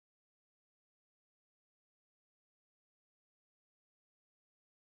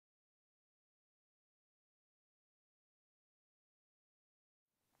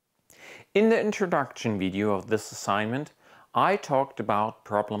In the introduction video of this assignment, I talked about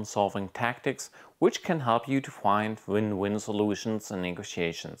problem-solving tactics which can help you to find win-win solutions in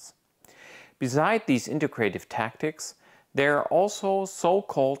negotiations. Besides these integrative tactics, there are also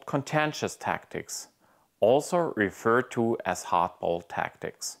so-called contentious tactics, also referred to as hardball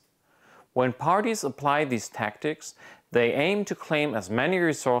tactics. When parties apply these tactics, they aim to claim as many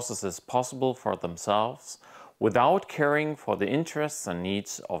resources as possible for themselves without caring for the interests and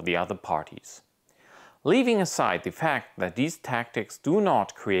needs of the other parties. Leaving aside the fact that these tactics do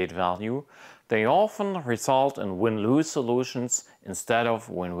not create value, they often result in win-lose solutions instead of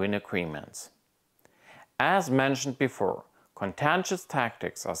win-win agreements. As mentioned before, contentious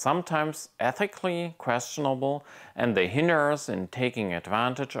tactics are sometimes ethically questionable and they hinder us in taking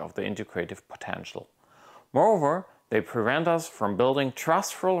advantage of the integrative potential. Moreover, they prevent us from building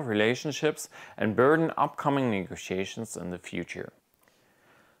trustful relationships and burden upcoming negotiations in the future.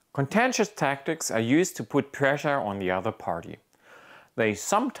 Contentious tactics are used to put pressure on the other party. They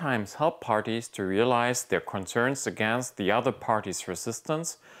sometimes help parties to realize their concerns against the other party's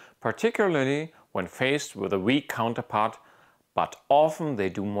resistance, particularly when faced with a weak counterpart, but often they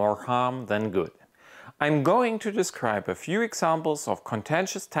do more harm than good. I'm going to describe a few examples of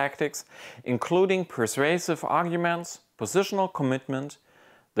contentious tactics, including persuasive arguments, positional commitment,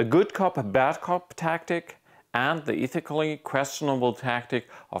 the good cop, bad cop tactic, and the ethically questionable tactic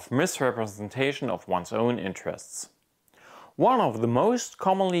of misrepresentation of one's own interests. One of the most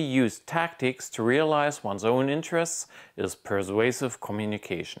commonly used tactics to realize one's own interests is persuasive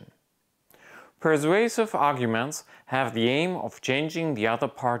communication. Persuasive arguments have the aim of changing the other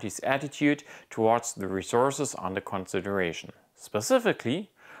party's attitude towards the resources under consideration. Specifically,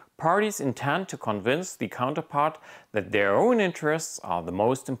 parties intend to convince the counterpart that their own interests are the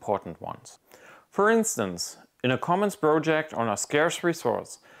most important ones. For instance, in a commons project on a scarce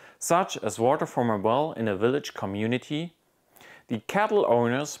resource, such as water from a well in a village community, the cattle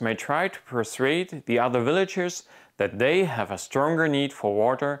owners may try to persuade the other villagers that they have a stronger need for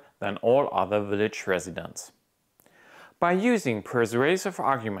water than all other village residents. By using persuasive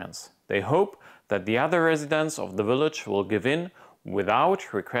arguments, they hope that the other residents of the village will give in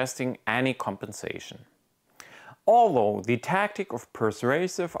without requesting any compensation. Although the tactic of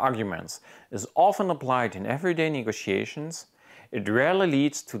persuasive arguments is often applied in everyday negotiations, it rarely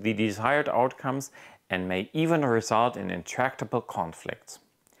leads to the desired outcomes and may even result in intractable conflicts.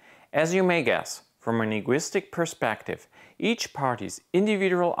 As you may guess, from a linguistic perspective, each party's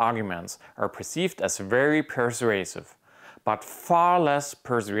individual arguments are perceived as very persuasive, but far less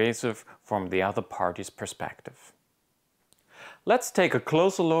persuasive from the other party's perspective. Let's take a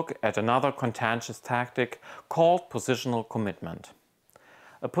closer look at another contentious tactic called positional commitment.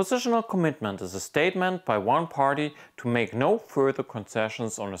 A positional commitment is a statement by one party to make no further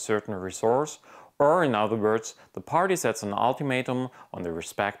concessions on a certain resource, or in other words, the party sets an ultimatum on the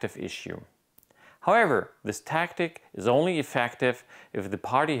respective issue. However, this tactic is only effective if the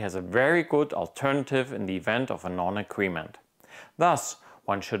party has a very good alternative in the event of a non-agreement. Thus,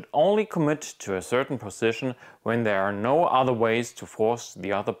 one should only commit to a certain position when there are no other ways to force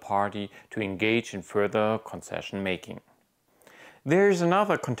the other party to engage in further concession making. There is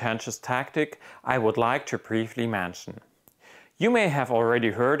another contentious tactic I would like to briefly mention. You may have already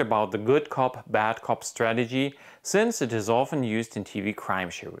heard about the good cop, bad cop strategy, since it is often used in TV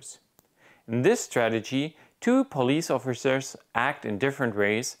crime shows. In this strategy, two police officers act in different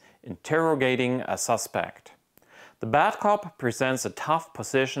ways, interrogating a suspect. The bad cop presents a tough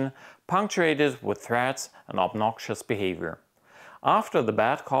position, punctuated with threats and obnoxious behavior. After the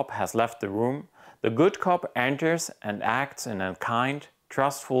bad cop has left the room, the good cop enters and acts in a kind,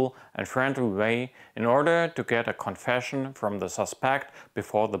 trustful and friendly way in order to get a confession from the suspect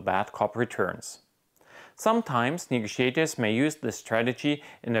before the bad cop returns. Sometimes negotiators may use this strategy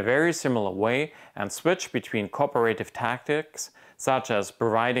in a very similar way and switch between cooperative tactics, such as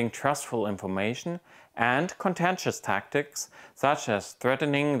providing trustful information, and contentious tactics, such as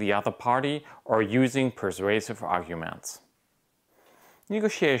threatening the other party or using persuasive arguments.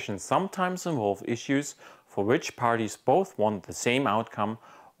 Negotiations sometimes involve issues for which parties both want the same outcome,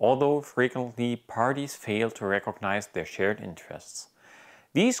 although frequently parties fail to recognize their shared interests.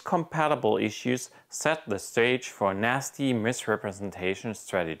 These compatible issues set the stage for a nasty misrepresentation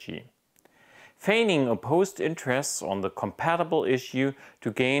strategy. Feigning opposed interests on the compatible issue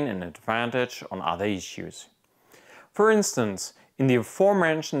to gain an advantage on other issues. For instance, in the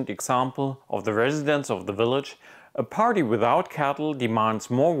aforementioned example of the residents of the village, a party without cattle demands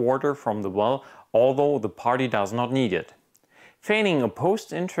more water from the well, although the party does not need it. Feigning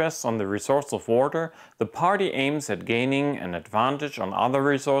opposed interests on the resource of water, the party aims at gaining an advantage on other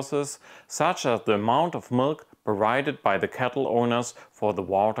resources, such as the amount of milk provided by the cattle owners for the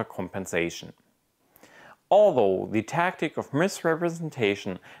water compensation. Although the tactic of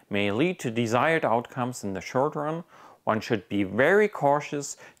misrepresentation may lead to desired outcomes in the short run, one should be very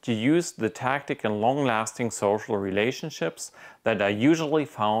cautious to use the tactic in long-lasting social relationships that are usually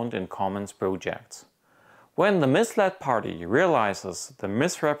found in commons projects. When the misled party realizes the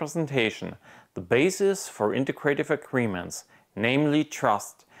misrepresentation, the basis for integrative agreements, namely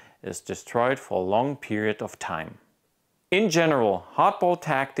trust, is destroyed for a long period of time. In general, hardball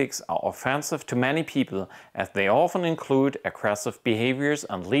tactics are offensive to many people as they often include aggressive behaviors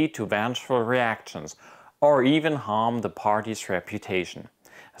and lead to vengeful reactions, or even harm the party's reputation.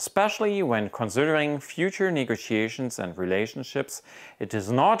 Especially when considering future negotiations and relationships, it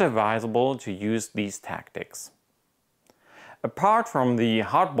is not advisable to use these tactics. Apart from the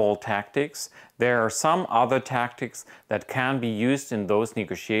hardball tactics, there are some other tactics that can be used in those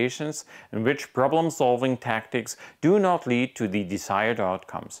negotiations in which problem-solving tactics do not lead to the desired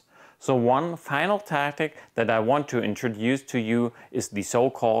outcomes. So one final tactic that I want to introduce to you is the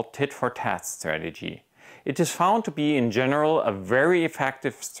so-called tit-for-tat strategy. It is found to be in general a very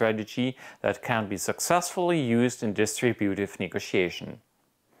effective strategy that can be successfully used in distributive negotiation.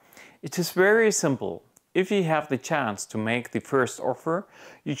 It is very simple. If you have the chance to make the first offer,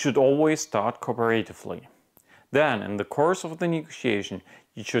 you should always start cooperatively. Then, in the course of the negotiation,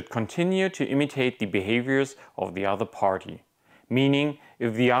 you should continue to imitate the behaviors of the other party. Meaning,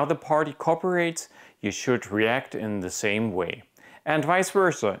 if the other party cooperates, you should react in the same way. And vice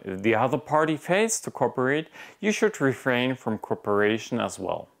versa, if the other party fails to cooperate, you should refrain from cooperation as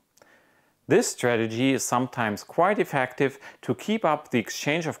well. This strategy is sometimes quite effective to keep up the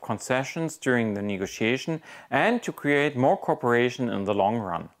exchange of concessions during the negotiation and to create more cooperation in the long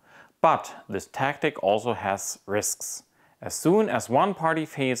run. But this tactic also has risks. As soon as one party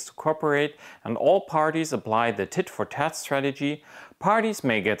fails to cooperate and all parties apply the tit-for-tat strategy, parties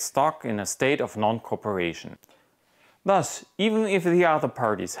may get stuck in a state of non-cooperation. Thus, even if the other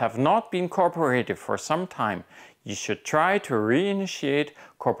parties have not been cooperative for some time, you should try to reinitiate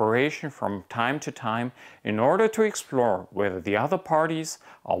cooperation from time to time in order to explore whether the other parties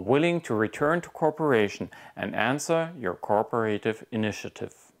are willing to return to cooperation and answer your cooperative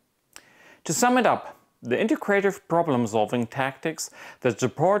initiative. To sum it up, the integrative problem-solving tactics that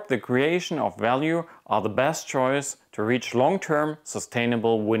support the creation of value are the best choice to reach long-term,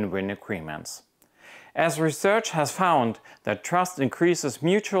 sustainable win-win agreements. As research has found that trust increases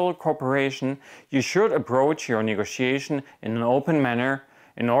mutual cooperation, you should approach your negotiation in an open manner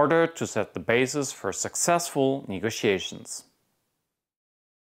in order to set the basis for successful negotiations.